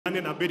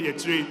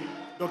Abedi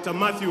Dr.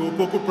 Matthew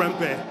Opoku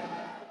Prempeh.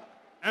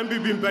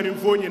 MBB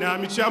Mpanimfo nyina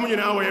michiamu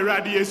nyina wa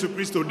Awurade Yesu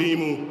Kristo din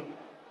mu.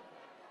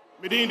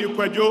 Medin di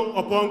Kojo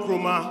Oppong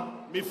Kroma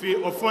mifi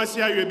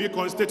Ofuasia Yebi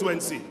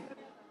constituency.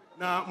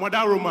 Na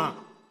moda Roma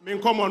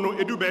menkomo no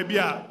edu baabi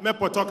a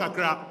mepoto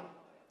kakra.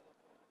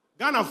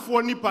 Ghana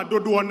fo nipa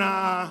dodo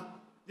na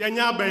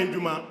yenya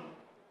abandwuma,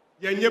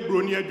 yenye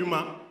broni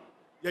adwuma,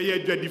 yeye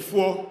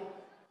adwadifo,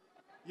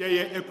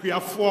 yeye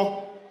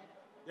akuafo,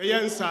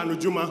 yeye nsano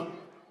dwuma.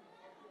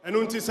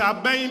 Enu nti sa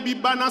ban bi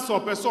ba na so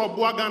peso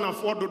oboa Ghana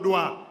fo dodo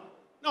a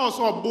na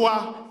so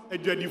oboa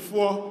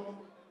adwadifo,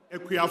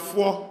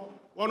 akuafo,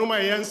 wonu ma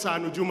yeye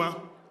nsano dwuma.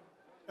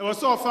 E wo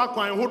so ofa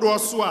kwan hodo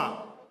so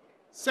a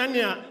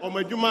senia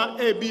omadwuma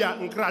ebia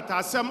nkrata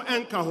asem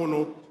enka ho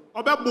no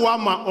obeboa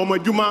ma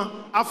omadwuma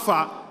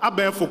afa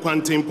abefo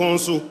kwantempon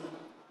so.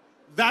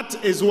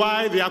 That is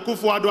why the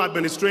Akufo-Addo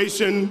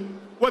administration,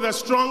 with the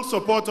strong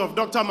support of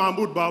Dr.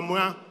 Mahmoud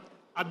Bawumia,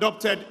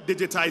 adopted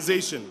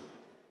digitization.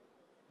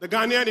 The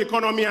Ghanaian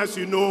economy, as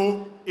you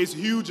know, is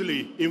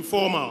hugely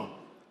informal.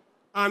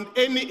 And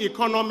any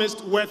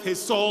economist worth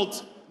his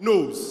salt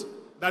knows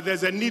that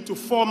there's a need to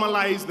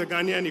formalize the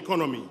Ghanaian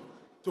economy,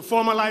 to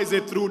formalize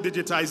it through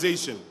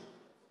digitization.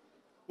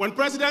 When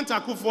President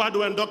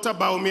Akufo-Addo and Dr.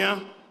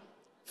 Bawumia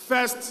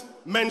first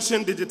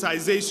mentioned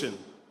digitization,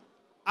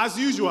 as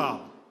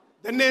usual,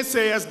 the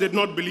naysayers did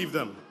not believe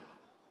them.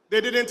 They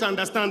didn't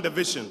understand the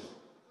vision.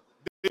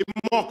 They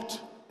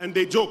mocked and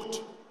they joked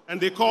and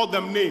they called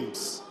them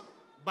names.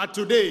 But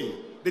today,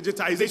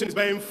 digitization is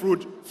bearing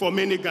fruit for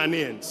many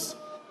Ghanaians.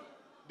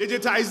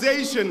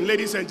 Digitization,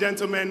 ladies and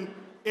gentlemen,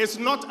 is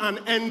not an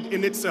end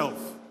in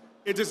itself.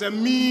 It is a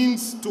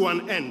means to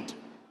an end.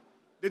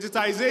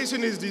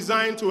 Digitization is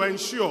designed to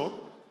ensure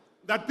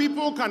that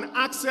people can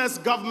access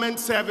government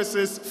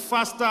services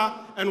faster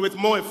and with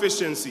more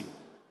efficiency.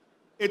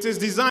 It is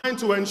designed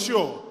to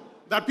ensure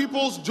that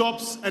people's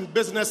jobs and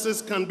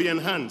businesses can be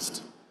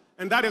enhanced.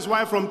 And that is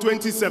why from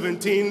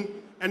 2017,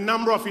 a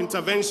number of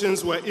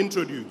interventions were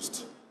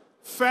introduced.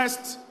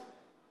 First,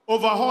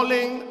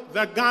 overhauling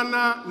the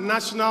Ghana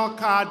National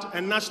Card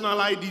and National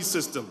ID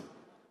system.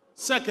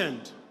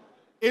 Second,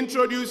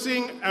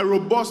 introducing a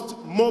robust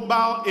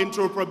mobile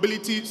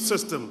interoperability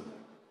system.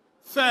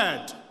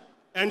 Third,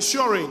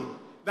 ensuring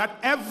that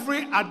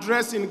every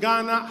address in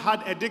Ghana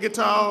had a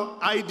digital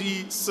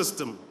ID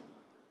system.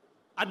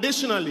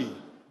 Additionally,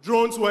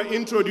 drones were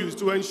introduced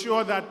to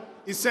ensure that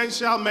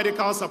essential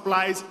medical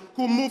supplies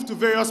could move to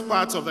various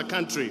parts of the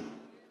country.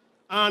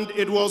 And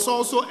it was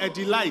also a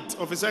delight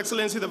of His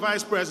Excellency the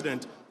Vice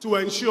President to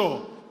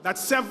ensure that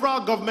several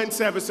government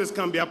services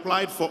can be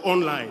applied for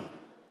online.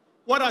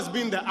 What has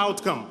been the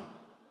outcome?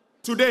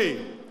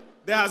 Today,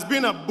 there has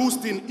been a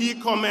boost in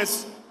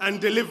e-commerce and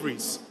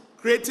deliveries,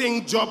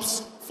 creating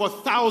jobs for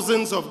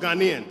thousands of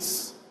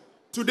Ghanaians.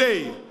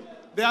 Today,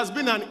 there has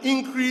been an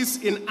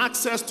increase in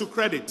access to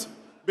credit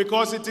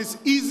because it is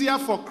easier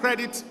for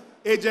credit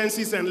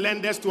agencies and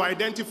lenders to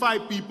identify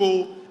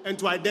people and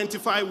to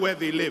identify where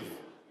they live.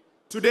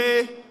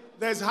 Today,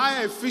 there's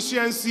higher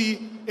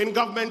efficiency in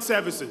government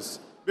services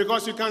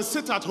because you can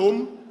sit at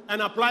home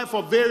and apply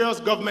for various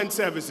government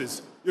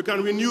services. You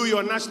can renew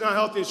your national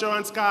health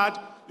insurance card,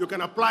 you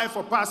can apply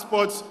for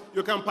passports,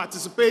 you can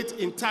participate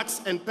in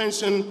tax and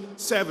pension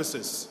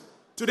services.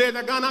 Today,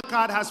 the Ghana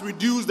card has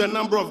reduced the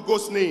number of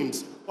ghost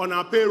names on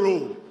our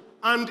payroll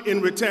and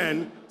in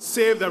return,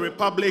 saved the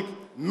Republic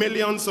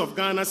millions of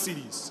Ghana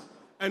cedis.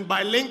 And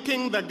by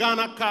linking the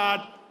Ghana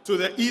card to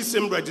the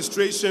eSIM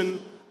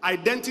registration,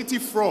 identity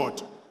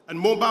fraud and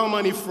mobile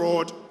money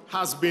fraud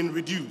has been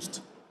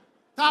reduced.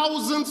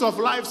 Thousands of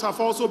lives have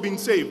also been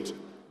saved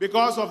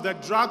because of the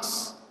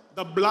drugs,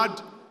 the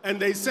blood, and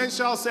the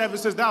essential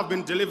services that have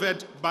been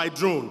delivered by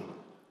drone.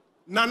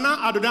 Nana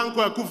Addo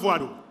Dankwa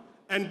Akufo-Addo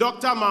and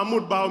Dr.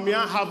 Mahmoud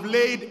Bawumia have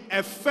laid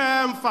a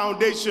firm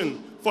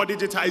foundation for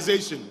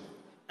digitization.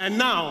 And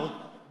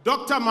now,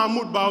 Dr.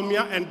 Mahmoud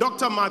Bawumia and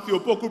Dr. Matthew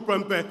Opoku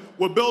Prempeh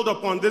will build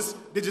upon this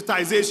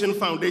digitization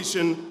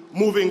foundation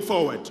moving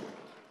forward.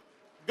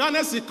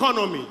 Ghana's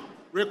economy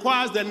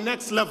requires the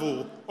next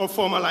level of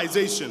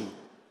formalization.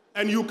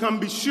 And you can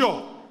be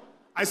sure,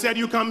 I said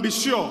you can be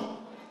sure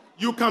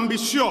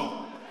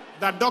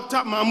that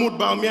Dr. Mahmoud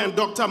Bawumia and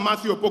Dr.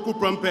 Matthew Opoku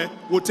Prempeh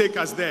will take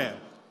us there.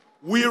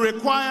 We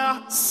require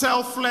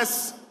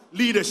selfless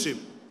leadership,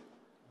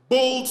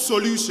 bold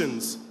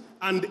solutions,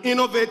 and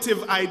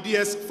innovative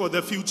ideas for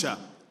the future.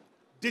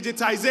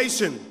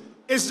 Digitization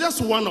is just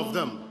one of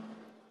them.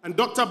 And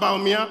Dr.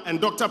 Bawumia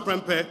and Dr.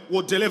 Prempeh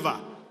will deliver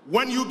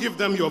when you give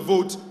them your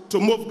vote to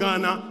move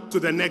Ghana to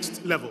the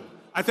next level.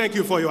 I thank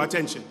you for your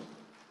attention.